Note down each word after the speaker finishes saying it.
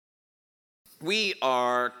We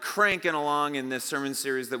are cranking along in this sermon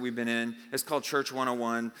series that we've been in. It's called Church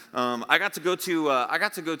 101. I got to go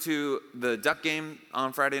to the Duck game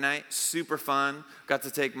on Friday night. Super fun. Got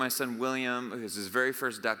to take my son William. It was his very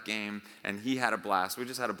first Duck game, and he had a blast. We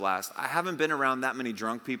just had a blast. I haven't been around that many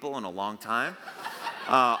drunk people in a long time.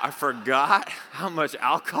 I forgot how much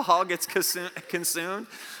alcohol gets consumed.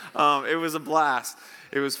 It was a blast.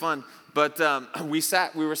 It was fun. But we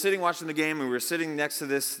were sitting watching the game, and we were sitting next to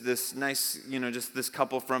this nice, just this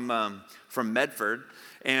couple from Medford,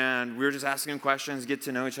 and we were just asking them questions, get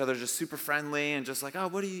to know each other, just super friendly, and just like, oh,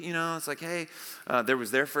 what do you, it's like, hey, there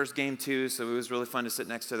was their first game too, so it was really fun to sit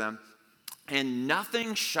next to them. And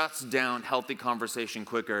nothing shuts down healthy conversation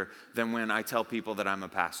quicker than when I tell people that I'm a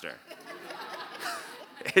pastor.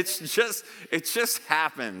 It just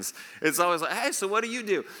happens. It's always like, hey, so what do you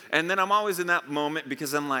do? And then I'm always in that moment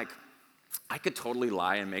because I'm like, I could totally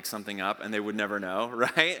lie and make something up and they would never know,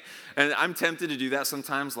 right? And I'm tempted to do that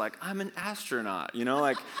sometimes, like, I'm an astronaut,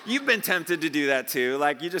 like, you've been tempted to do that too.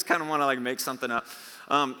 Like, you just kind of want to, like, make something up.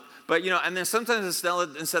 But, and then sometimes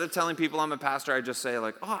instead of telling people I'm a pastor, I just say,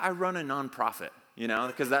 like, oh, I run a nonprofit,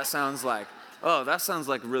 because that sounds like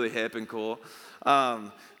really hip and cool.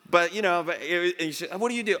 But what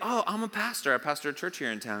do you do? Oh, I'm a pastor. I pastor a church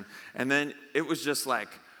here in town. And then it was just like,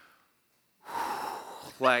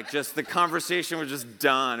 just the conversation was just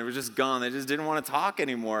done. It was just gone. They just didn't want to talk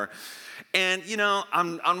anymore. And,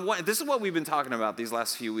 this is what we've been talking about these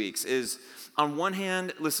last few weeks is, on one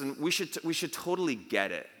hand, listen, we should totally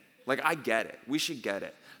get it. Like, I get it. We should get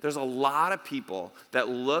it. There's a lot of people that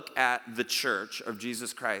look at the church of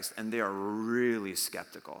Jesus Christ, and they are really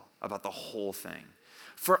skeptical about the whole thing.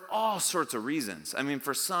 For all sorts of reasons.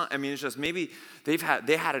 For some, it's just maybe they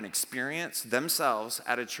had an experience themselves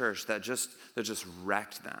at a church that just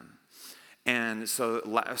wrecked them. And so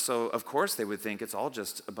of course they would think it's all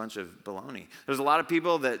just a bunch of baloney. There's a lot of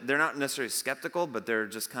people that they're not necessarily skeptical, but they're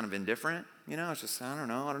just kind of indifferent. It's just, I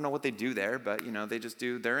don't know what they do there, but they just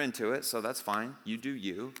do, they're into it, so that's fine. You do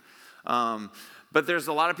you. But there's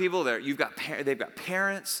a lot of people there. They've got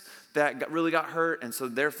parents that really got hurt, and so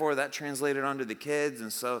therefore that translated onto the kids,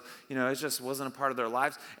 and so it just wasn't a part of their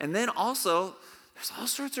lives. And then also, there's all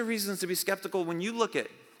sorts of reasons to be skeptical when you look at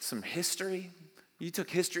some history. You took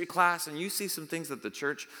history class, and you see some things that the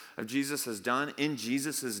Church of Jesus has done in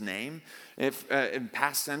Jesus' name. If in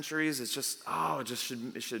past centuries, it's just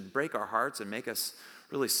it should break our hearts and make us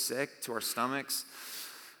really sick to our stomachs.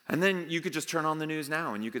 And then you could just turn on the news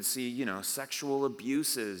now and you could see, sexual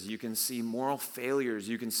abuses. You can see moral failures.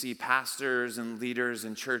 You can see pastors and leaders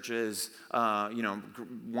in churches,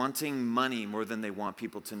 wanting money more than they want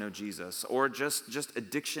people to know Jesus. Or just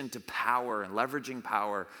addiction to power and leveraging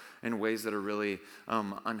power in ways that are really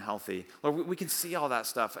unhealthy. Lord, we can see all that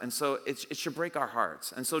stuff. And so it should break our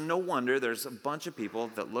hearts. And so no wonder there's a bunch of people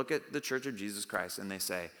that look at the Church of Jesus Christ and they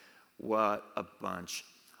say, what a bunch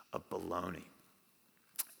of baloney.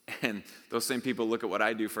 And those same people look at what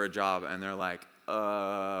I do for a job and they're like,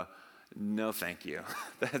 no thank you.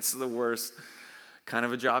 That's the worst kind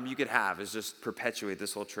of a job you could have, is just perpetuate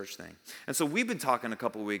this whole church thing. And so we've been talking a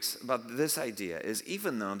couple of weeks about this idea, is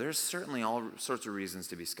even though there's certainly all sorts of reasons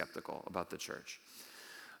to be skeptical about the church,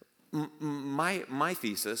 my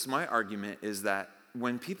thesis, my argument is that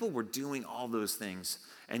when people were doing all those things,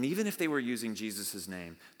 and even if they were using Jesus'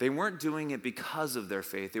 name, they weren't doing it because of their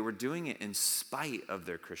faith. They were doing it in spite of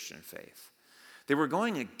their Christian faith. They were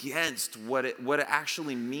going against what it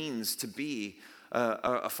actually means to be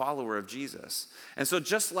a follower of Jesus. And so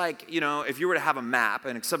just like, if you were to have a map,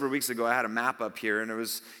 and several weeks ago I had a map up here, and it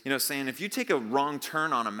was, saying if you take a wrong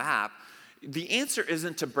turn on a map, the answer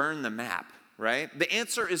isn't to burn the map, right? The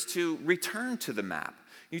answer is to return to the map.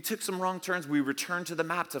 You took some wrong turns, we return to the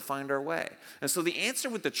map to find our way. And so the answer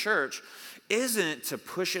with the church isn't to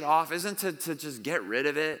push it off, isn't to just get rid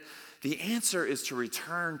of it. The answer is to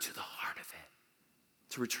return to the heart of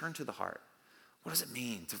it, to return to the heart. What does it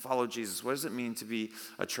mean to follow Jesus? What does it mean to be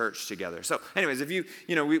a church together? So anyways, if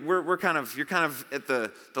you're kind of at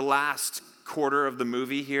the last quarter of the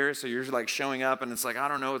movie here, so you're like showing up and it's like, I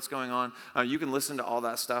don't know what's going on. You can listen to all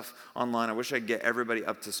that stuff online. I wish I could get everybody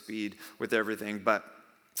up to speed with everything, but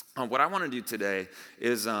what I want to do today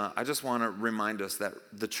is I just want to remind us that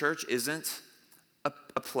the church isn't a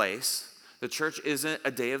place. The church isn't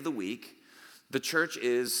a day of the week. The church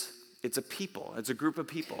it's a people. It's a group of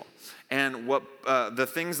people. And what the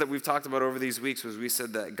things that we've talked about over these weeks was we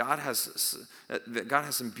said that God has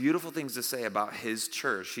some beautiful things to say about his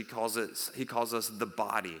church. He calls us the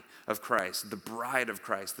body of Christ, the bride of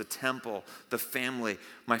Christ, the temple, the family.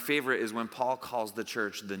 My favorite is when Paul calls the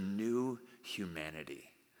church the new humanity.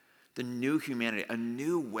 The new humanity, a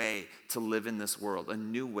new way to live in this world, a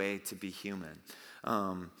new way to be human.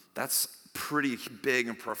 That's pretty big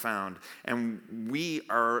and profound. And we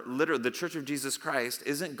are literally, the Church of Jesus Christ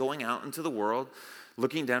isn't going out into the world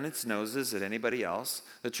looking down its noses at anybody else.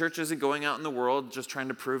 The church isn't going out in the world just trying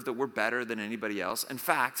to prove that we're better than anybody else. In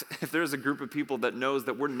fact, if there's a group of people that knows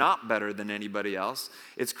that we're not better than anybody else,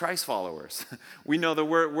 it's Christ followers. We know that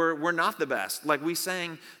we're not the best. Like we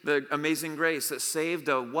sang the Amazing Grace that saved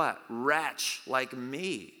a what? Wretch like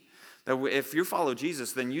me. That if you follow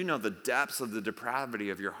Jesus, then you know the depths of the depravity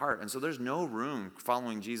of your heart. And so there's no room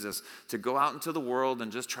following Jesus to go out into the world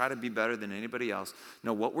and just try to be better than anybody else.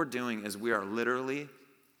 No, what we're doing is we are literally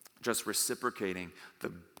just reciprocating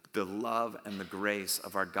the love and the grace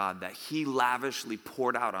of our God that he lavishly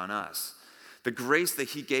poured out on us. The grace that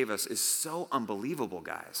he gave us is so unbelievable,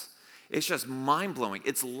 guys. It's just mind-blowing.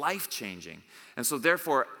 It's life-changing. And so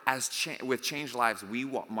therefore, with changed lives, we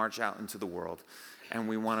march out into the world. And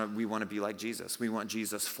we want to be like Jesus. We want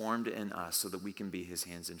Jesus formed in us so that we can be his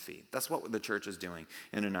hands and feet. That's what the church is doing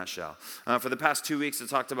in a nutshell. For the past 2 weeks, I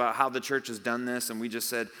talked about how the church has done this, and we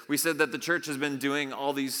said that the church has been doing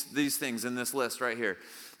all these things in this list right here.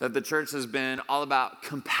 That the church has been all about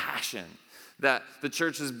compassion. That the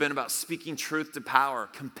church has been about speaking truth to power,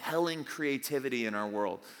 compelling creativity in our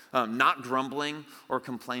world, not grumbling or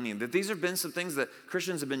complaining. That these have been some things that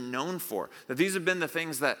Christians have been known for. That these have been the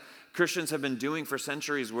things that Christians have been doing for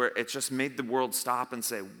centuries where it's just made the world stop and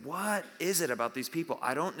say, what is it about these people?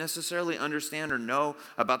 I don't necessarily understand or know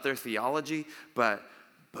about their theology, but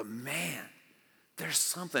man, there's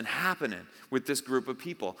something happening with this group of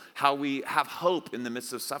people. How we have hope in the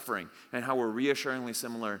midst of suffering and how we're reassuringly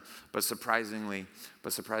similar, but surprisingly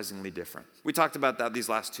different. We talked about that these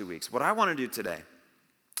last 2 weeks. What I want to do today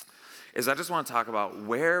is I just want to talk about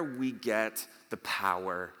where we get the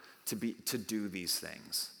power to do these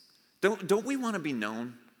things. Don't we want to be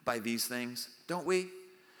known by these things? Don't we?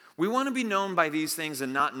 We want to be known by these things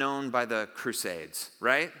and not known by the Crusades,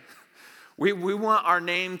 right? We want our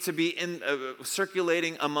name to be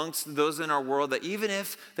circulating amongst those in our world that even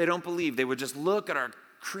if they don't believe, they would just look at our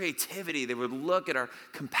creativity, they would look at our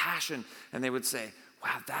compassion, and they would say,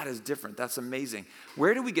 wow, that is different. That's amazing.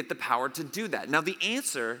 Where do we get the power to do that? Now, the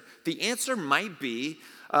answer might be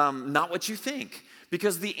not what you think.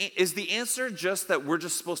 Because is the answer just that we're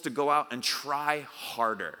just supposed to go out and try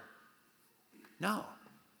harder? No,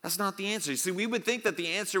 that's not the answer. You see, we would think that the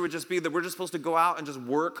answer would just be that we're just supposed to go out and just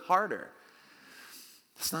work harder.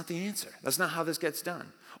 That's not the answer. That's not how this gets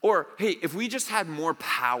done. Or, hey, if we just had more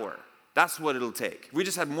power, that's what it'll take. If we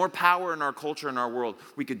just had more power in our culture, in our world,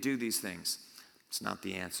 we could do these things. It's not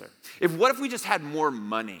the answer. What if we just had more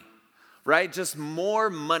money? Right? Just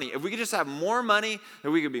more money. If we could just have more money,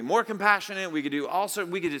 then we could be more compassionate. We could do all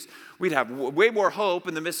sorts. We'd have way more hope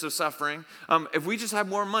in the midst of suffering. If we just had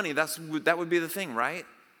more money, that would be the thing, right?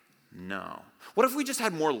 No. What if we just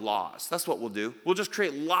had more laws? That's what we'll do. We'll just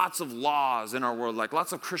create lots of laws in our world, like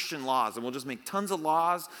lots of Christian laws, and we'll just make tons of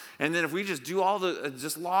laws. And then if we just do all the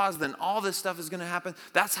just laws, then all this stuff is going to happen.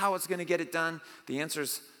 That's how it's going to get it done. The answer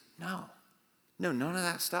is no. No, none of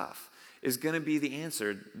that stuff is going to be the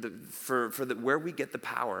answer for where we get the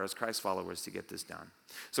power as Christ followers to get this done.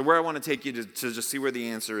 So where I want to take you to just see where the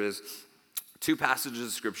answer is, 2 passages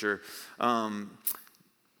of Scripture, 2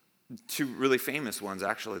 really famous ones,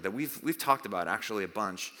 actually, that we've talked about, actually, a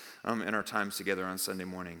bunch in our times together on Sunday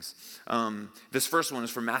mornings. This first one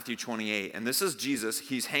is from Matthew 28, and this is Jesus.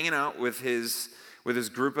 He's hanging out with his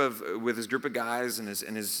group of guys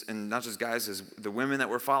and not just guys, the women that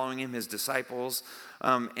were following him, his disciples,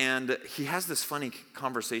 and he has this funny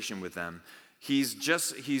conversation with them. He's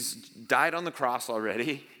died on the cross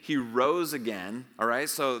already. He rose again, all right?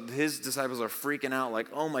 So his disciples are freaking out like,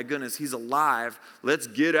 oh my goodness, he's alive. Let's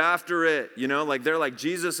get after it. Like they're like,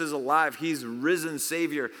 Jesus is alive. He's risen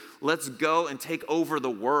Savior. Let's go and take over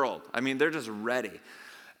the world. I mean, they're just ready.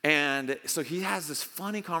 And so he has this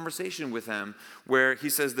funny conversation with them where he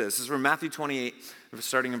says this. This is from Matthew 28,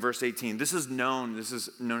 starting in verse 18. This is known as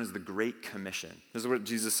the Great Commission. This is what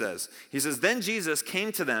Jesus says. He says, then Jesus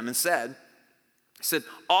came to them and said,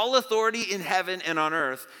 all authority in heaven and on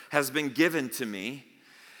earth has been given to me.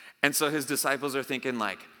 And so his disciples are thinking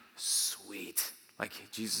like, sweet. Like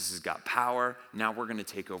Jesus has got power. Now we're going to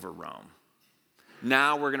take over Rome.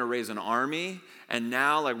 Now we're going to raise an army, and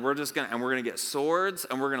now we're going to get swords,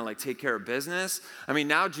 and we're going to take care of business. I mean,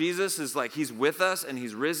 now Jesus is he's with us, and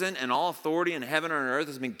he's risen, and all authority in heaven and on earth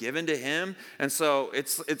has been given to him. And so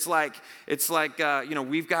it's like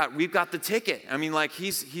we've got the ticket. I mean, we're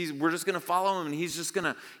just going to follow him, and he's just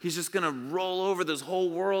going to roll over this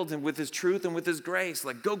whole world and with his truth and with his grace.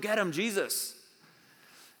 Go get him, Jesus.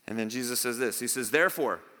 And then Jesus says this. He says,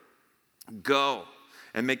 therefore, go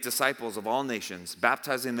and make disciples of all nations,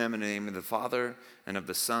 baptizing them in the name of the Father and of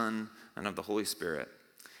the Son and of the Holy Spirit,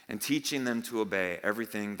 and teaching them to obey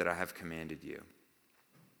everything that I have commanded you.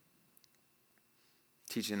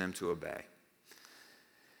 Teaching them to obey.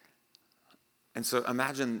 And so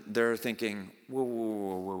imagine they're thinking,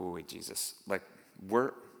 whoa, wait, Jesus,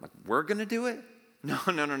 we're going to do it? No.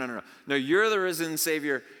 No, you're the risen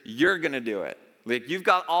Savior. You're going to do it. You've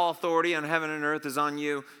got all authority on heaven and earth is on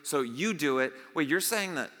you, so you do it. Wait, you're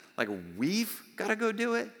saying that, we've got to go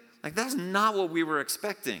do it? That's not what we were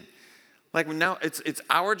expecting. Now it's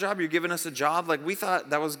our job. You're giving us a job. We thought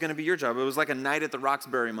that was going to be your job. It was like a Night at the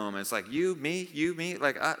Roxbury moment. It's you, me,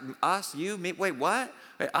 us, you, me. Wait, what?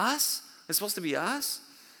 Wait, us? It's supposed to be us?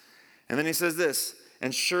 And then he says this,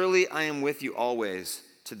 and surely I am with you always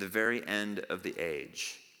to the very end of the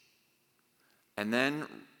age. And then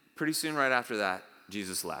pretty soon right after that,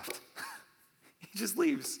 Jesus left. He just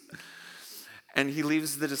leaves. And he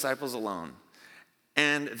leaves the disciples alone.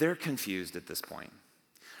 And they're confused at this point.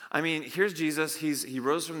 Here's Jesus. He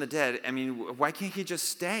rose from the dead. Why can't he just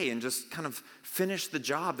stay and just kind of finish the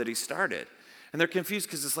job that he started? And they're confused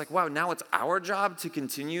because it's wow, now it's our job to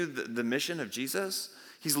continue the mission of Jesus?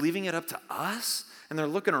 He's leaving it up to us? And they're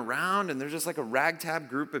looking around, and they're just a ragtag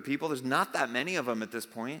group of people. There's not that many of them at this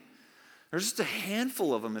point. There's just a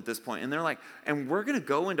handful of them at this point. And they're and we're going to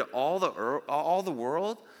go into all the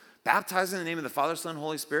world, baptizing in the name of the Father, Son,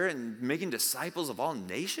 Holy Spirit, and making disciples of all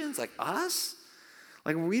nations? Us?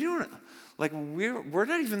 We don't, we're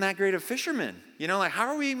not even that great of fishermen. How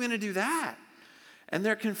are we even going to do that? And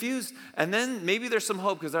they're confused. And then maybe there's some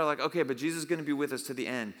hope because they're okay, but Jesus is going to be with us to the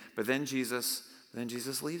end. But then Jesus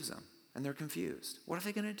leaves them. And they're confused. What are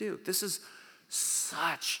they going to do? This is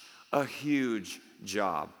such a huge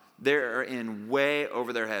job. They're in way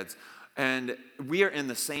over their heads. And we are in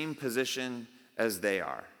the same position as they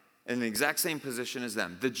are. In the exact same position as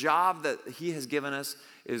them. The job that he has given us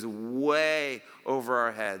is way over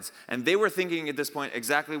our heads. And they were thinking at this point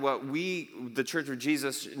exactly what we, the Church of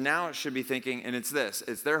Jesus, now should be thinking. And it's this.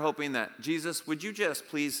 They're hoping that, Jesus, would you just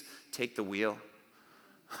please take the wheel?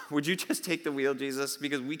 Would you just take the wheel, Jesus?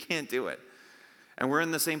 Because we can't do it. And we're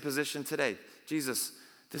in the same position today. Jesus,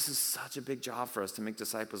 this is such a big job for us to make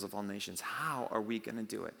disciples of all nations. How are we going to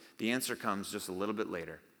do it? The answer comes just a little bit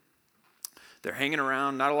later. They're hanging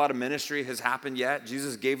around. Not a lot of ministry has happened yet.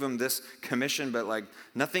 Jesus gave them this commission, but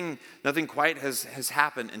nothing quite has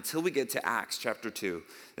happened until we get to Acts chapter 2.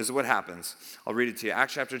 This is what happens. I'll read it to you.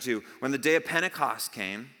 Acts chapter 2. When the day of Pentecost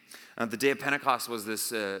came, the day of Pentecost was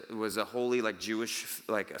was a holy Jewish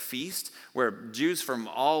a feast where Jews from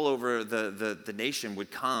all over the nation would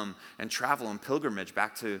come and travel in pilgrimage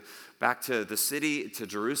back to the city, to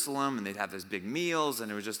Jerusalem, and they'd have these big meals,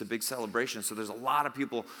 and it was just a big celebration. So there's a lot of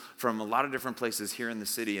people from a lot of different places here in the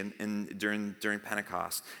city during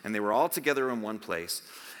Pentecost, and they were all together in one place.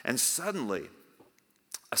 And suddenly,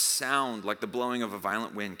 a sound like the blowing of a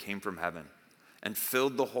violent wind came from heaven and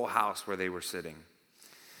filled the whole house where they were sitting.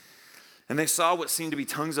 And they saw what seemed to be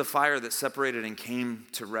tongues of fire that separated and came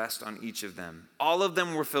to rest on each of them. All of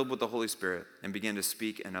them were filled with the Holy Spirit and began to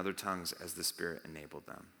speak in other tongues as the Spirit enabled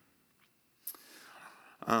them.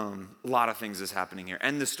 A lot of things is happening here.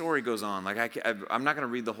 And the story goes on. I'm not going to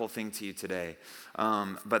read the whole thing to you today.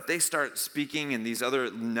 But they start speaking in these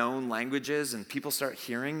other known languages, and people start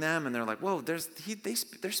hearing them, and they're whoa, they're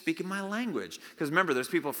speaking my language. Because remember, there's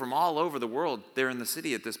people from all over the world there in the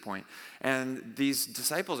city at this point. And these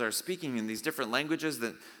disciples are speaking in these different languages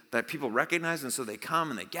that people recognize, and so they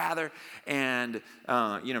come and they gather, and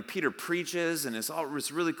Peter preaches, and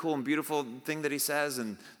it's really cool and beautiful thing that he says,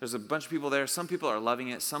 and there's a bunch of people there. Some people are loving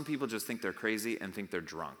it. Some people just think they're crazy and think they're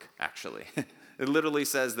drunk, actually. It literally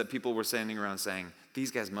says that people were standing around saying,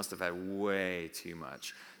 these guys must have had way too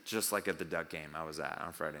much, just like at the Duck game I was at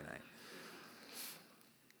on Friday night.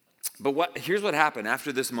 But here's what happened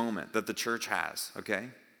after this moment that the church has, okay?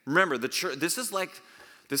 Remember, the church, this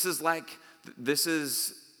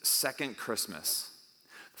is second Christmas.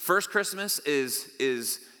 First Christmas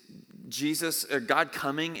is Jesus, God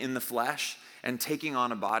coming in the flesh and taking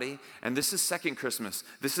on a body. And this is second Christmas.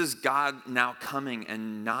 This is God now coming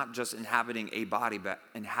and not just inhabiting a body, but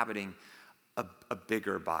inhabiting a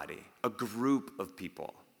bigger body, a group of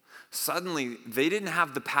people. Suddenly, they didn't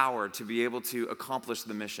have the power to be able to accomplish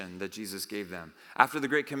the mission that Jesus gave them. After the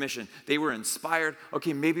Great Commission, they were inspired.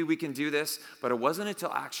 Okay, maybe we can do this. But it wasn't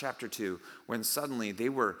until Acts chapter 2 when suddenly they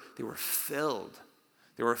were filled.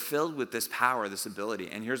 They were filled with this power, this ability.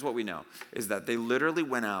 And here's what we know, is that they literally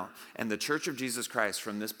went out, and the Church of Jesus Christ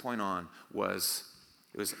from this point on was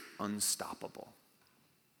unstoppable.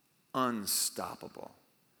 Unstoppable.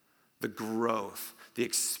 the growth, the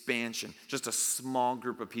expansion, just a small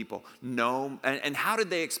group of people. No, and how did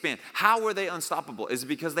they expand? How were they unstoppable? Is it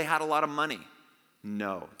because they had a lot of money?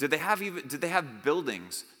 No. Did they have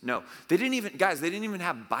buildings? No. They didn't even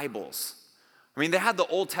have Bibles. I mean, they had the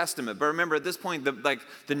Old Testament, but remember at this point,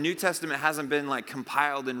 the New Testament hasn't been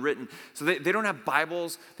compiled and written. So they don't have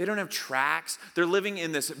Bibles, they don't have tracts. They're living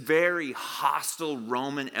in this very hostile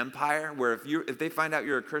Roman Empire where if they find out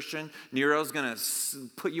you're a Christian, Nero's gonna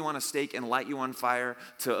put you on a stake and light you on fire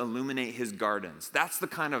to illuminate his gardens. That's the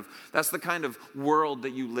kind of world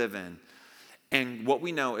that you live in. And what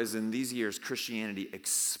we know is in these years, Christianity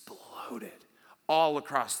exploded all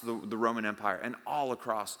across the Roman Empire and all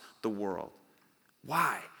across the world.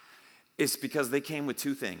 Why? It's because they came with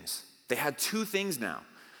two things. They had two things now.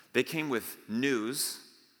 They came with news.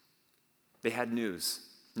 They had news.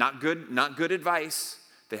 Not good advice.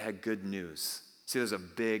 They had good news. See, there's a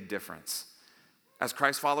big difference. As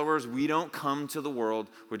Christ followers, we don't come to the world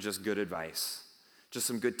with just good advice, just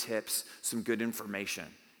some good tips, some good information.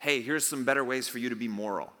 Hey, here's some better ways for you to be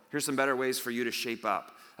moral. Here's some better ways for you to shape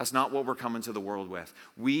up. That's not what we're coming to the world with.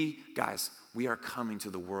 We are coming to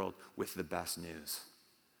the world with the best news.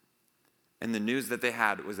 And the news that they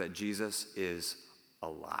had was that Jesus is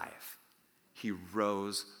alive. He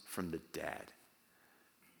rose from the dead.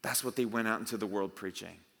 That's what they went out into the world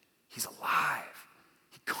preaching. He's alive.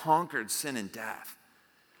 He conquered sin and death.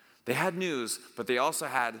 They had news, but they also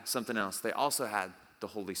had something else. They also had the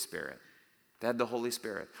Holy Spirit. They had the Holy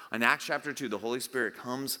Spirit. In Acts chapter 2, the Holy Spirit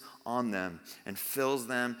comes on them and fills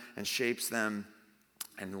them and shapes them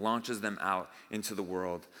and launches them out into the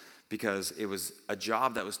world because it was a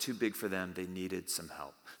job that was too big for them. They needed some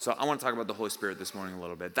help. So I want to talk about the Holy Spirit this morning a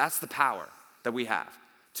little bit. That's the power that we have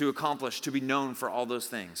to accomplish, to be known for all those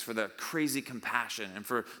things, for the crazy compassion and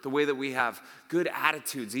for the way that we have good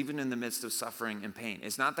attitudes even in the midst of suffering and pain.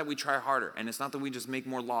 It's not that we try harder, and it's not that we just make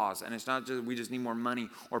more laws, and it's not that we just need more money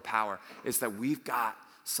or power. It's that we've got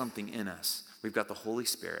something in us. We've got the Holy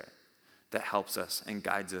Spirit that helps us and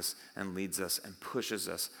guides us and leads us and pushes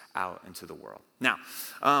us out into the world. Now,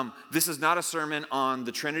 this is not a sermon on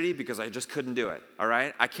the Trinity because I just couldn't do it, all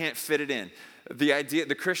right? I can't fit it in.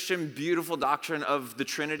 The Christian beautiful doctrine of the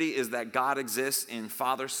Trinity is that God exists in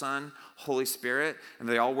Father, Son, Holy Spirit, and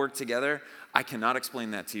they all work together. I cannot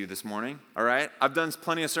explain that to you this morning, all right? I've done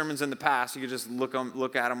plenty of sermons in the past. You can just look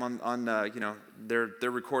at them on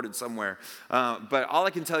they're recorded somewhere. But all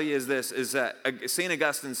I can tell you is this, is that St.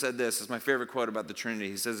 Augustine said this, is my favorite quote about the Trinity.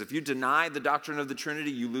 He says, if you deny the doctrine of the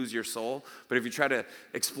Trinity, you lose your soul. But if you try to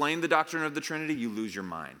explain the doctrine of the Trinity, you lose your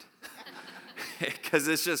mind. Because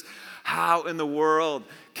it's just, how in the world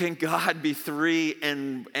can God be three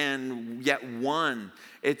and yet one?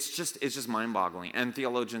 It's just mind-boggling. And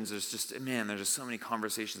theologians, there's just so many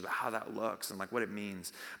conversations about how that looks and what it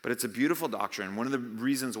means. But it's a beautiful doctrine. One of the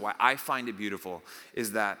reasons why I find it beautiful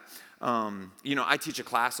is that, I teach a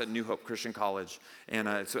class at New Hope Christian College,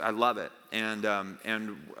 and so I love it. And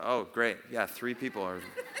oh, great. Yeah, 3 people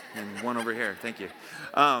and 1 over here. Thank you.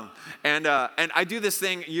 And I do this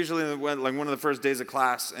thing usually one of the first days of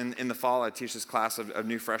class in the fall. I teach this class of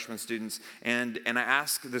new freshman students, and I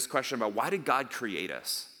ask this question about why did God create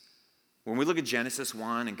us? When we look at Genesis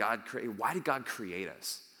 1 and why did God create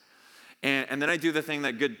us? And then I do the thing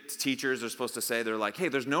that good teachers are supposed to say. They're like, hey,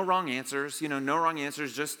 there's no wrong answers. No wrong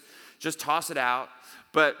answers. Just toss it out.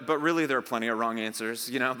 But really, there are plenty of wrong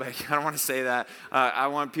answers, but I don't want to say that. I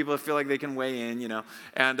want people to feel like they can weigh in,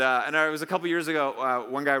 And it was a couple years ago,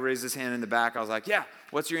 one guy raised his hand in the back. I was like, yeah,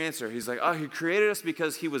 what's your answer? He's like, oh, he created us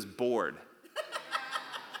because he was bored.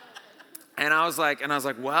 And I was like,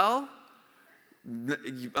 well,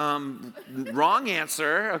 wrong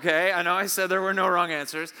answer, okay? I know I said there were no wrong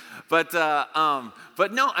answers, but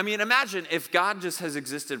no, imagine if God just has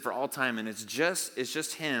existed for all time and it's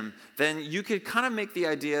just him, then you could kind of make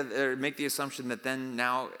the assumption that then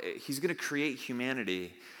now he's going to create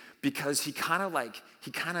humanity because he kind of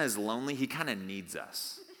is lonely, he kind of needs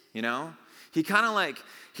us, He kind of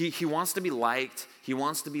he wants to be liked, he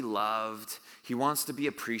wants to be loved, he wants to be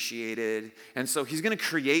appreciated. And so he's going to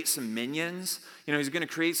create some minions. He's going to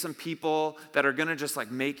create some people that are going to just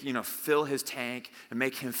fill his tank and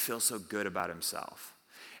make him feel so good about himself.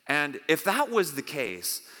 And if that was the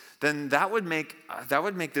case, then that would make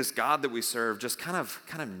this God that we serve just kind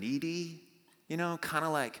of needy, kind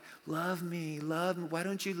of like, love me, why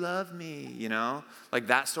don't you love me, like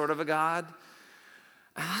that sort of a God.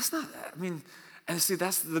 And that's not, and see,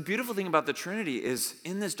 that's the beautiful thing about the Trinity is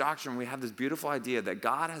in this doctrine, we have this beautiful idea that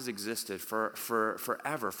God has existed for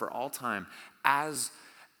forever, for all time, as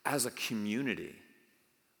a community.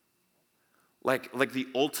 Like the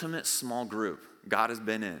ultimate small group. God has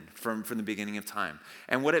been in from the beginning of time.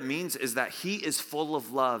 And what it means is that he is full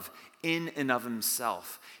of love in and of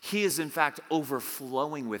himself. He is in fact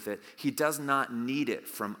overflowing with it. He does not need it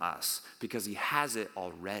from us because he has it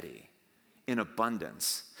already in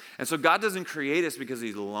abundance. And so God doesn't create us because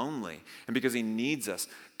he's lonely and because he needs us.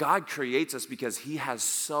 God creates us because he has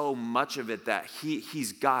so much of it that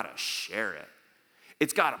he's got to share it.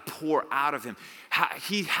 It's got to pour out of him.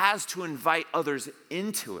 He has to invite others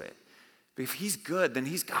into it. If he's good, then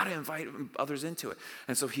he's got to invite others into it.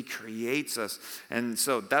 And so he creates us. And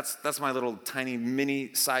so that's my little tiny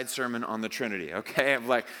mini side sermon on the Trinity, okay? Of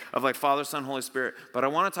like Father, Son, Holy Spirit. But I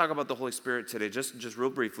want to talk about the Holy Spirit today, just real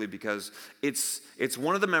briefly, because it's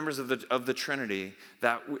one of the members of the Trinity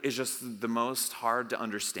that is just the most hard to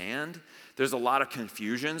understand. There's a lot of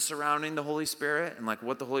confusion surrounding the Holy Spirit and like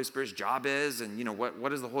what the Holy Spirit's job is and, what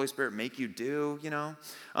does the Holy Spirit make you do,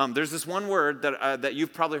 There's this one word that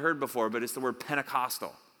you've probably heard before, but it's the word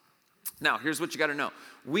Pentecostal. Now, here's what you got to know.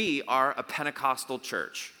 We are a Pentecostal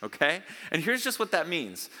church, okay? And here's just what that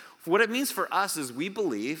means. What it means for us is we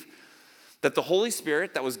believe that the Holy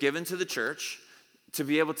Spirit that was given to the church to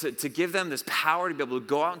be able to give them this power to be able to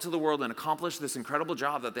go out into the world and accomplish this incredible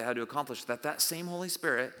job that they had to accomplish, that same Holy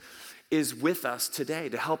Spirit is with us today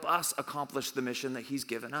to help us accomplish the mission that he's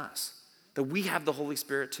given us, that we have the Holy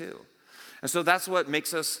Spirit too. And so that's what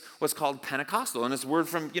makes us what's called Pentecostal. And it's a word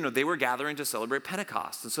from, they were gathering to celebrate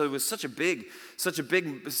Pentecost. And so it was such a big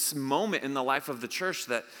moment in the life of the church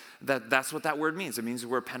that's what that word means. It means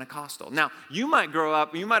we're Pentecostal. Now, you might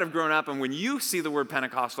have grown up, and when you see the word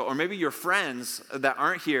Pentecostal, or maybe your friends that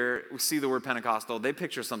aren't here see the word Pentecostal, they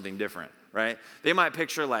picture something different, right? They might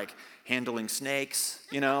picture like handling snakes,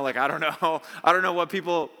 I don't know what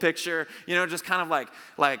people picture, just kind of like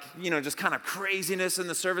just kind of craziness in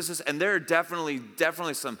the services. And there are definitely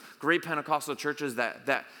some great Pentecostal churches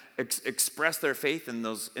that express their faith in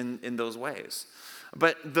those ways.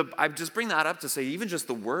 But I just bring that up to say even just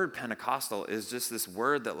the word Pentecostal is just this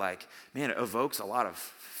word that it evokes a lot of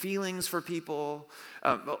feelings for people.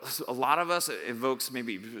 A lot of us, it evokes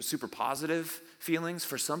maybe super positive feelings.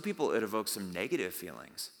 For some people, it evokes some negative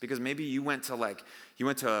feelings because maybe you went to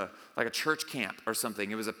a church camp or something.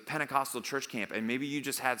 It was a Pentecostal church camp, and maybe you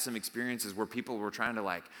just had some experiences where people were trying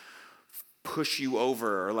to push you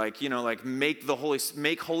over or make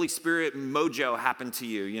Holy Spirit mojo happen to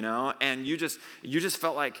you, and you just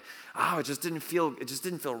felt like, it just didn't feel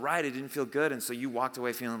right. It didn't feel good. And so you walked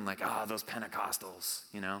away feeling like, those Pentecostals,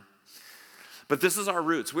 But this is our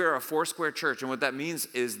roots. We are a Foursquare church, and what that means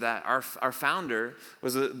is that our founder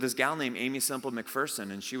was this gal named Aimee Semple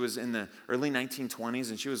McPherson, and she was in the early 1920s,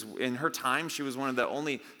 and she was in her time. She was one of the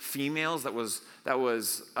only females that was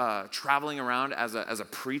traveling around as a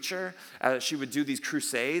preacher. She would do these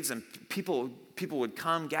crusades, and people would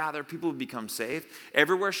come gather. People would become saved.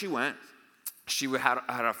 Everywhere she went, she had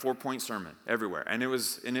a 4-point sermon everywhere. And it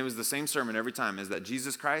was the same sermon every time, is that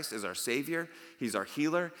Jesus Christ is our Savior, he's our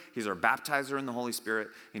healer, he's our baptizer in the Holy Spirit,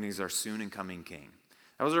 and he's our soon and coming King.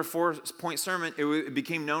 That was her 4-point sermon. It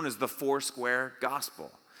became known as the Foursquare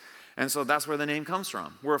Gospel. And so that's where the name comes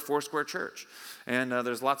from. We're a Foursquare church. And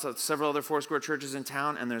there's several other Foursquare churches in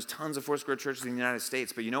town, and there's tons of Foursquare churches in the United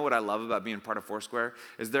States. But you know what I love about being part of Foursquare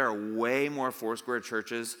is there are way more Foursquare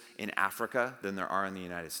churches in Africa than there are in the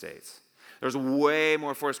United States. There's way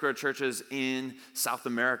more Foursquare churches in South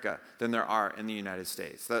America than there are in the United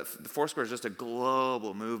States. The Foursquare is just a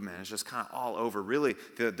global movement. It's just kind of all over. Really,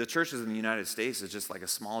 the churches in the United States is just like a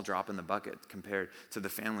small drop in the bucket compared to the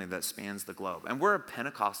family that spans the globe. And we're a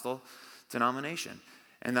Pentecostal denomination.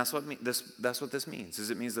 And that's what this means, is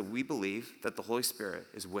it means that we believe that the Holy Spirit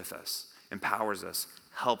is with us, empowers us,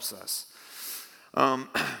 helps us.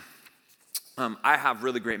 I have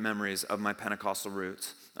really great memories of my Pentecostal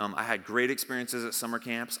roots. I had great experiences at summer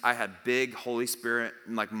camps. I had big Holy Spirit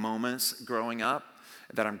moments growing up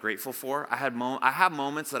that I'm grateful for. I have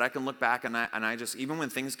moments that I can look back and I just, even when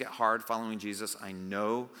things get hard following Jesus, I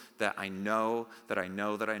know that I'm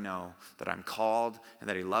called and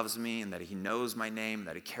that he loves me and that he knows my name,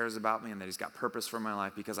 that he cares about me and that he's got purpose for my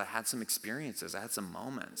life because I had some experiences, I had some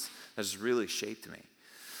moments that just really shaped me.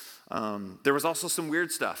 There was also some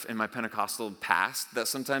weird stuff in my Pentecostal past that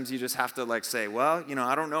sometimes you just have to say, well,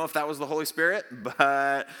 I don't know if that was the Holy Spirit,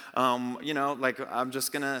 but, I'm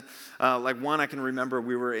just gonna, one I can remember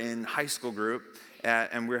we were in high school group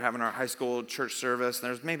and we were having our high school church service. And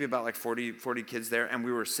there's maybe about 40 kids there, and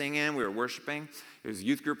we were singing, we were worshiping. It was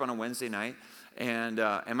youth group on a Wednesday night, and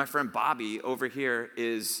my friend Bobby over here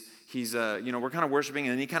he's we're kind of worshiping,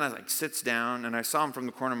 and he kind of sits down, and I saw him from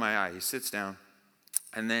the corner of my eye. He sits down.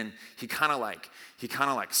 And then he kind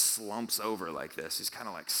of slumps over like this. He's kind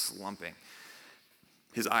of slumping.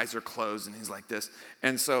 His eyes are closed and he's like this.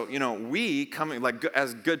 And so, we coming like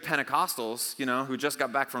as good Pentecostals, who just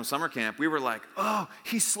got back from summer camp, we were like, oh,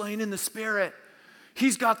 he's slain in the Spirit.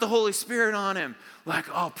 He's got the Holy Spirit on him. Like,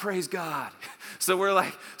 oh, praise God. So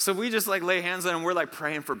we just like lay hands on him. We're like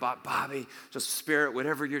praying for Bobby. Just Spirit,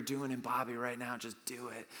 whatever you're doing in Bobby right now, just do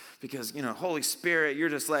it. Because, Holy Spirit, you're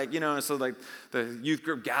just like, so like the youth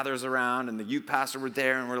group gathers around and the youth pastor were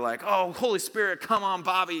there and we're like, oh, Holy Spirit, come on,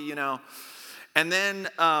 Bobby, And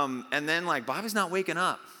then like Bobby's not waking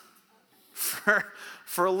up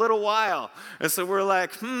for a little while. And so we're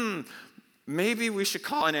like, maybe we should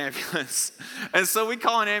call an ambulance. And so we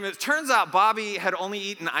call an ambulance. Turns out Bobby had only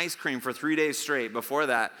eaten ice cream for 3 days straight before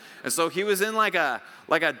that. And so he was in like a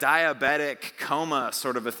diabetic coma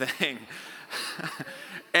sort of a thing.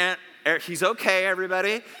 And he's okay,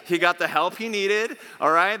 everybody. He got the help he needed,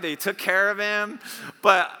 all right? They took care of him.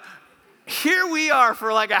 But here we are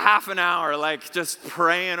for like a half an hour, like just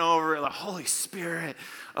praying over the Holy Spirit.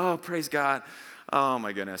 Oh, praise God. Oh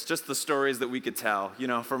my goodness, just the stories that we could tell,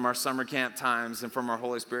 from our summer camp times and from our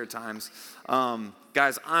Holy Spirit times.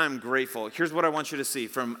 Guys, I'm grateful. Here's what I want you to see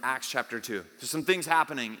from Acts chapter 2. There's some things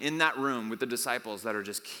happening in that room with the disciples that are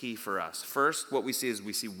just key for us. First, what we see is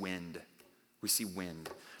we see wind. We see wind.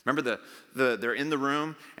 Remember they're in the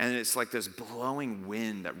room and it's like this blowing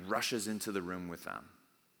wind that rushes into the room with them.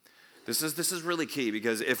 This is really key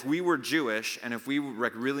because if we were Jewish and if we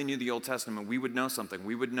really knew the Old Testament, we would know something.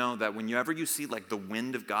 We would know that whenever you see like the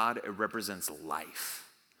wind of God, it represents life.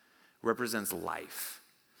 It represents life.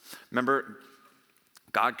 Remember,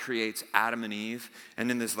 God creates Adam and Eve, and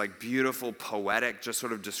in this like beautiful poetic just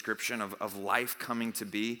sort of description of life coming to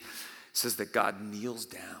be, it says that God kneels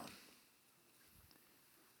down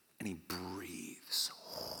and he breathes.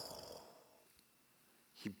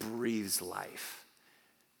 He breathes life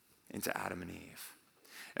into Adam and Eve.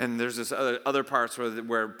 And there's this other parts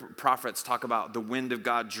where prophets talk about the wind of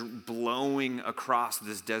God blowing across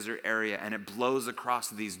this desert area, and it blows across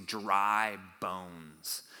these dry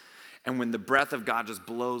bones. And when the breath of God just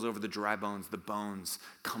blows over the dry bones, the bones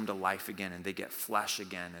come to life again, and they get flesh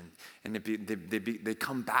again, and they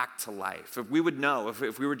come back to life. If we would know,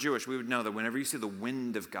 if we were Jewish, we would know that whenever you see the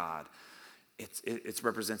wind of God, it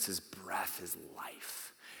represents his breath, his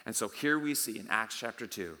life. And so here we see in Acts chapter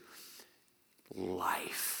 2,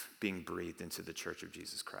 life being breathed into the church of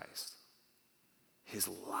Jesus Christ. His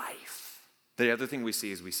life. The other thing we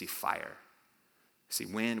see is we see fire. We see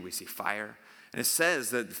wind, we see fire. And it says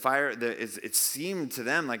that fire, it seemed to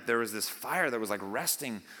them like there was this fire that was like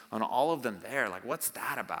resting on all of them there. Like, what's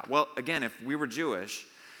that about? Well, again, if we were Jewish,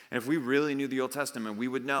 and if we really knew the Old Testament, we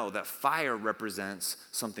would know that fire represents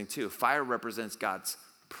something too. Fire represents God's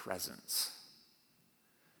presence.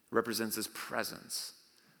 It represents his presence.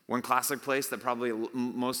 One classic place that probably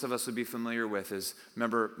most of us would be familiar with is,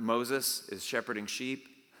 remember, Moses is shepherding sheep,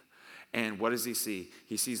 and what does he see?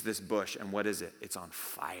 He sees this bush, and what is it? It's on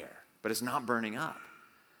fire, but it's not burning up.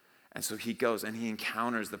 And so he goes and he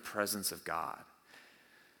encounters the presence of God.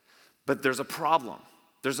 But there's a problem.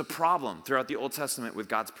 There's a problem throughout the Old Testament with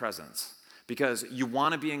God's presence, because you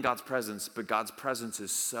want to be in God's presence, but God's presence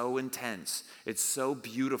is so intense, it's so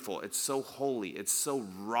beautiful, it's so holy, it's so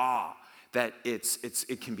raw, that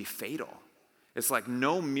it can be fatal. It's like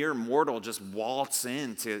no mere mortal just waltz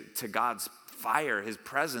into God's fire, his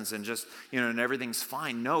presence, and just, and everything's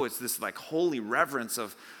fine. No, it's this like holy reverence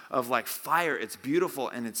of like fire. It's beautiful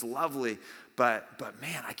and it's lovely, but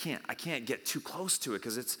man, I can't get too close to it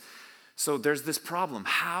because so there's this problem.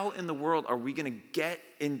 How in the world are we going to get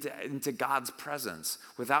into God's presence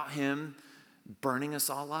without him burning us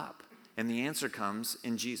all up? And the answer comes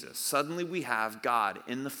in Jesus. Suddenly we have God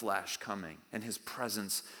in the flesh coming, and his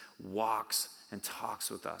presence walks and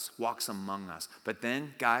talks with us, walks among us. But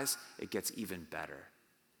then, guys, it gets even better.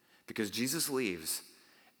 Because Jesus leaves,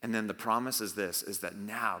 and then the promise is this, is that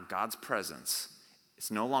now God's presence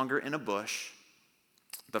is no longer in a bush.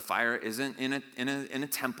 The fire isn't in a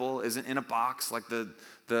temple, isn't in a box like the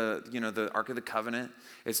Ark of the Covenant.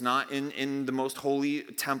 It's not in the most holy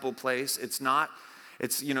temple place. It's not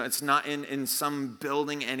in some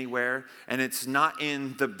building anywhere, and it's not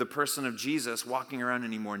in the person of Jesus walking around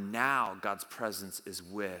anymore. Now God's presence is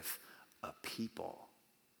with a people.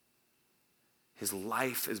 His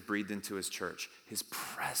life is breathed into his church. His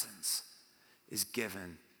presence is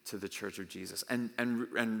given to the church of Jesus. And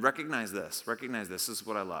recognize this, this is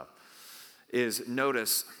what I love, is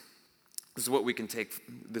notice, this is what we can take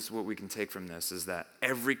from this, is that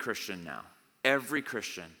every Christian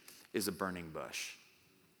is a burning bush.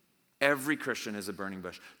 Every Christian is a burning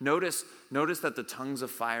bush. Notice that the tongues of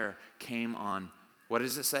fire came on, what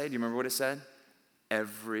does it say? Do you remember what it said?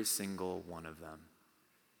 Every single one of them.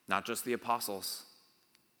 not just the apostles.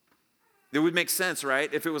 It would make sense,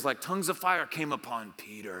 right? If it was like tongues of fire came upon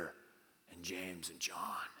Peter and James and John,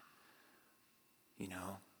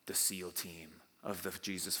 the SEAL team of the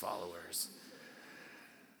Jesus followers.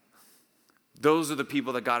 Those are the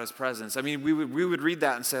people that got his presence. I mean, we would read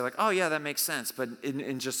that and say like, oh yeah, that makes sense. But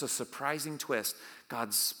in just a surprising twist,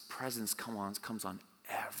 God's presence comes on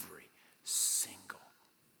every single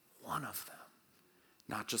one of them.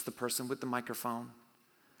 Not just the person with the microphone,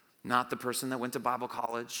 not the person that went to Bible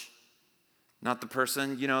college, not the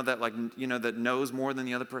person, that knows more than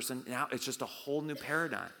the other person. Now it's just a whole new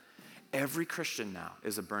paradigm. Every Christian now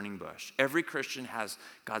is a burning bush. Every Christian has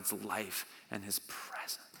God's life and his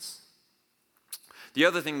presence. The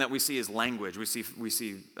other thing that we see is language. We see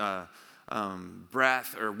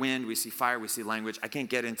breath or wind. We see fire. We see language. I can't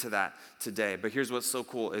get into that today. But here's what's so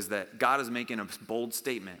cool is that God is making a bold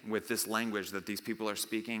statement with this language that these people are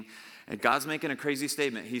speaking. And God's making a crazy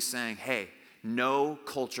statement. He's saying, hey, no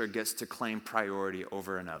culture gets to claim priority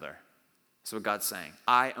over another. That's what God's saying.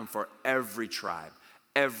 I am for every tribe,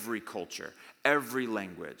 every culture, every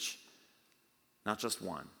language, not just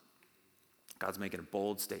one. God's making a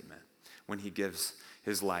bold statement when he gives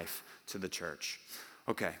his life to the church.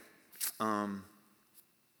 Okay,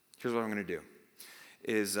 here's what I'm going to do.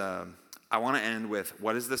 I want to end with,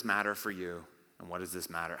 what does this matter for you? And what does this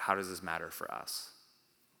matter? How does this matter for us?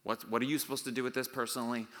 What are you supposed to do with this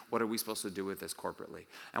personally? What are we supposed to do with this corporately?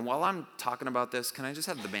 And while I'm talking about this, can I just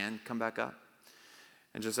have the band come back up?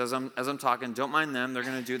 And just as I'm talking, don't mind them. They're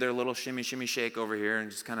going to do their little shimmy, shimmy, shake over here and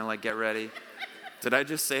just kind of like get ready. Did I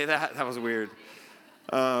just say that? That was weird.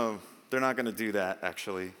 They're not going to do that,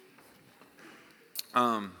 actually.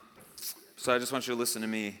 So I just want you to listen to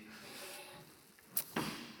me.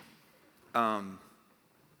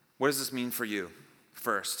 What does this mean for you?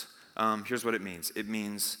 First, here's what it means. It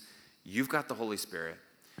means you've got the Holy Spirit,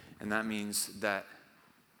 and that means that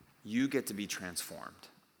you get to be transformed.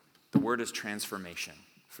 The word is transformation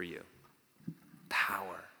for you.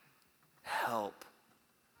 Power, help.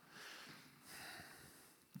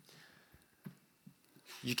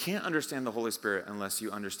 You can't understand the Holy Spirit unless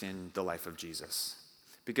you understand the life of Jesus.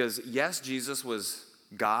 Because yes, Jesus was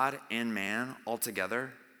God and man all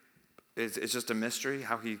together. It's just a mystery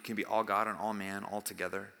how he can be all God and all man all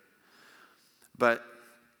together. But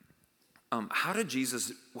how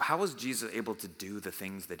was Jesus able to do the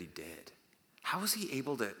things that he did? How was he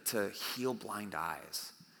able to heal blind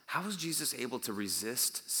eyes? How was Jesus able to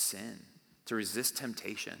resist sin, to resist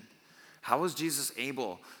temptation? How was Jesus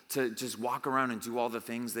able to just walk around and do all the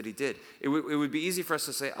things that he did? It would be easy for us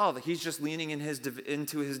to say, oh, he's just leaning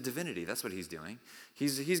into his divinity. That's what he's doing.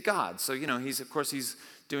 He's God, so he's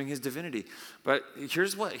doing his divinity. But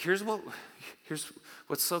here's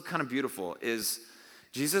what's so kind of beautiful is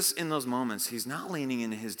Jesus in those moments. He's not leaning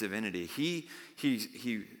into his divinity.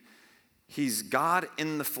 He's God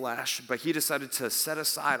in the flesh, but he decided to set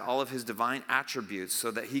aside all of his divine attributes so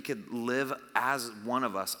that he could live as one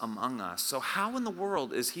of us among us. So how in the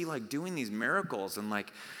world is he like doing these miracles and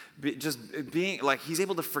just being like he's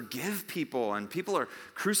able to forgive people and people are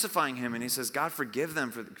crucifying him and he says, God, forgive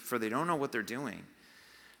them for they don't know what they're doing.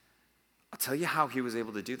 I'll tell you how he was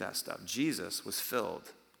able to do that stuff. Jesus was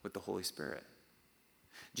filled with the Holy Spirit.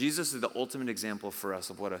 Jesus is the ultimate example for us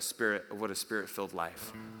of what a spirit-filled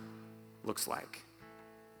life looks like.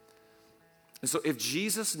 And so if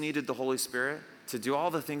Jesus needed the Holy Spirit to do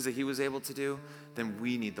all the things that he was able to do, then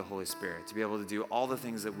we need the Holy Spirit to be able to do all the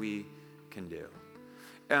things that we can do.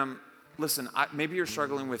 Listen, maybe you're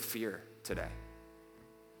struggling with fear today.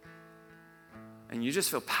 And you just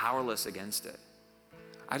feel powerless against it.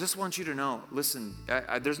 I just want you to know, listen,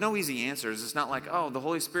 there's no easy answers. It's not like, oh, the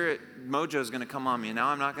Holy Spirit mojo is going to come on me and now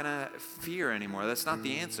I'm not going to fear anymore. That's not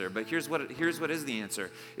the answer. But here's what is the answer,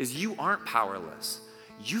 is you aren't powerless.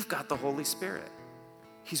 You've got the Holy Spirit.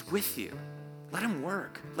 He's with you. Let him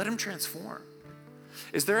work. Let him transform.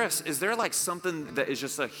 Is there like something that is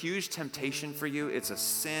just a huge temptation for you? It's a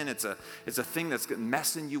sin. It's a thing that's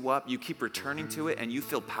messing you up. You keep returning to it and you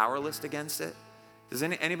feel powerless against it. Does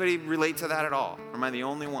anybody relate to that at all? Or am I the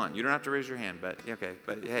only one? You don't have to raise your hand, but okay.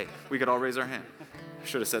 But hey, we could all raise our hand. I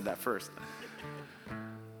should have said that first.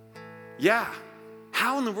 Yeah.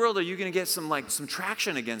 How in the world are you going to get some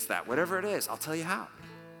traction against that? Whatever it is, I'll tell you how.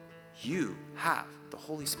 You have the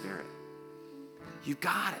Holy Spirit. You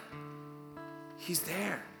got it. He's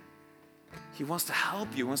there. He wants to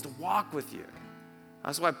help you. He wants to walk with you.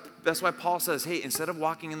 That's why Paul says, hey, instead of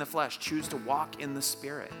walking in the flesh, choose to walk in the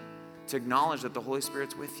Spirit. To acknowledge that the Holy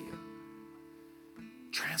Spirit's with you.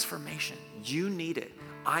 Transformation. You need it.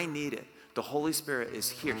 I need it. The Holy Spirit is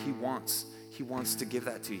here. He wants He wants to give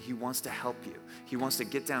that to you. He wants to help you. He wants to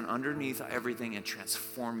get down underneath everything and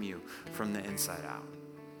transform you from the inside out.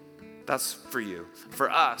 That's for you.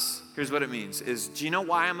 For us, here's what it means is, do you know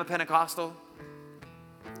why I'm a Pentecostal?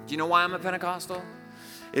 Do you know why I'm a Pentecostal?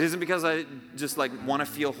 It isn't because I just want to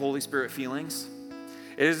feel Holy Spirit feelings.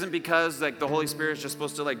 It isn't because the Holy Spirit is just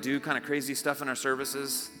supposed to do kind of crazy stuff in our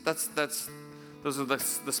services. Those are the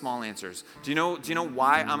small answers. Do you know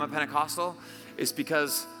why I'm a Pentecostal? It's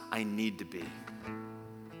because I need to be.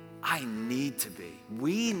 I need to be.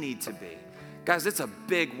 We need to be. Guys, it's a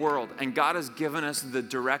big world, and God has given us the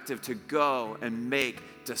directive to go and make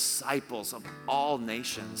disciples of all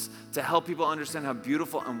nations, to help people understand how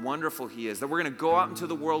beautiful and wonderful He is, that we're going to go out into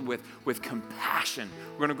the world with compassion.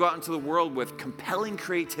 We're going to go out into the world with compelling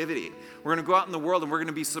creativity. We're going to go out in the world and we're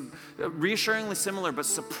going to be reassuringly similar, but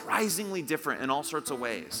surprisingly different in all sorts of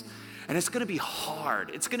ways. And it's going to be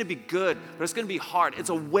hard. It's going to be good, but it's going to be hard. It's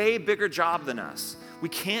a way bigger job than us. We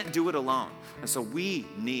can't do it alone. And so we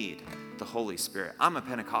need the Holy Spirit. I'm a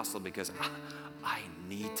Pentecostal because I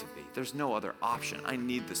need to be. There's no other option. I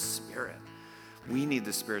need the Spirit. We need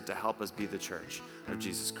the Spirit to help us be the church of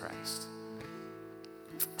Jesus Christ.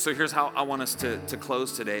 So here's how I want us to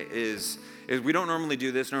close today is we don't normally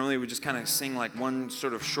do this. Normally we just kind of sing one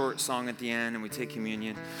sort of short song at the end and we take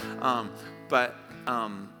communion. But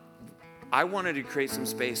I wanted to create some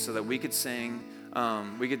space so that we could sing.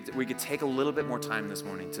 We could take a little bit more time this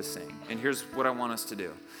morning to sing. And here's what I want us to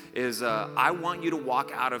do is I want you to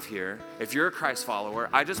walk out of here. If you're a Christ follower,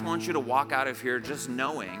 I just want you to walk out of here just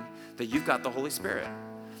knowing that you've got the Holy Spirit.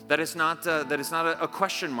 That it's not a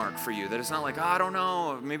question mark for you. That it's not I don't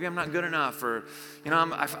know, maybe I'm not good enough, or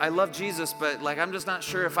I love Jesus, but I'm just not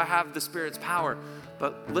sure if I have the Spirit's power.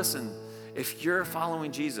 But listen, if you're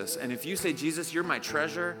following Jesus, and if you say, Jesus, you're my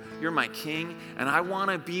treasure, you're my king, and I want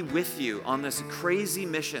to be with you on this crazy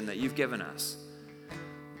mission that you've given us,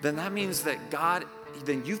 then that means that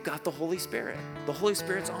then you've got the Holy Spirit. The Holy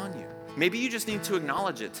Spirit's on you. Maybe you just need to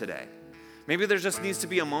acknowledge it today. Maybe there just needs to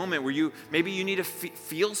be a moment where you need to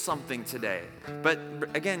feel something today. But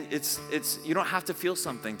again, you don't have to feel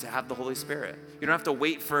something to have the Holy Spirit. You don't have to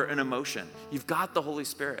wait for an emotion. You've got the Holy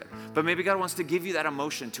Spirit. But maybe God wants to give you that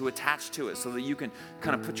emotion to attach to it so that you can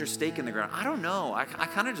kind of put your stake in the ground. I don't know. I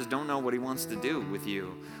kind of just don't know what He wants to do with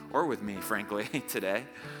you or with me, frankly, today.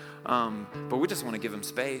 But we just want to give Him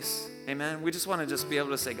space. Amen. We just want to just be able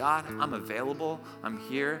to say, God, I'm available. I'm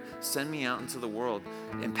here. Send me out into the world,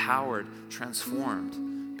 empowered,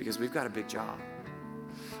 transformed, because we've got a big job.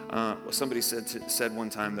 Somebody said one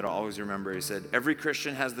time that I'll always remember. He said, every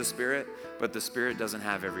Christian has the Spirit, but the Spirit doesn't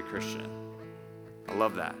have every Christian. I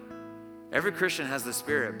love that. Every Christian has the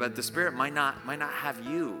Spirit, but the Spirit might not have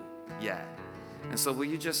you yet. And so will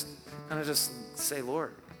you just kind of just say,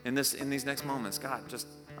 Lord, in these next moments, God,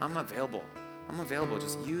 I'm available. I'm available.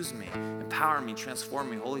 Just use me, empower me, transform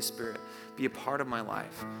me. Holy Spirit, be a part of my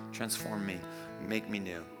life. Transform me, make me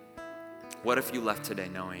new. What if you left today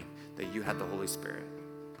knowing that you had the Holy Spirit?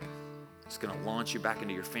 It's going to launch you back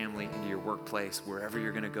into your family, into your workplace, wherever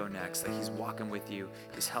you're going to go next, that He's walking with you,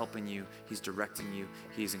 He's helping you, He's directing you,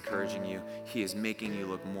 He's encouraging you, He is making you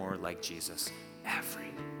look more like Jesus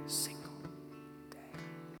every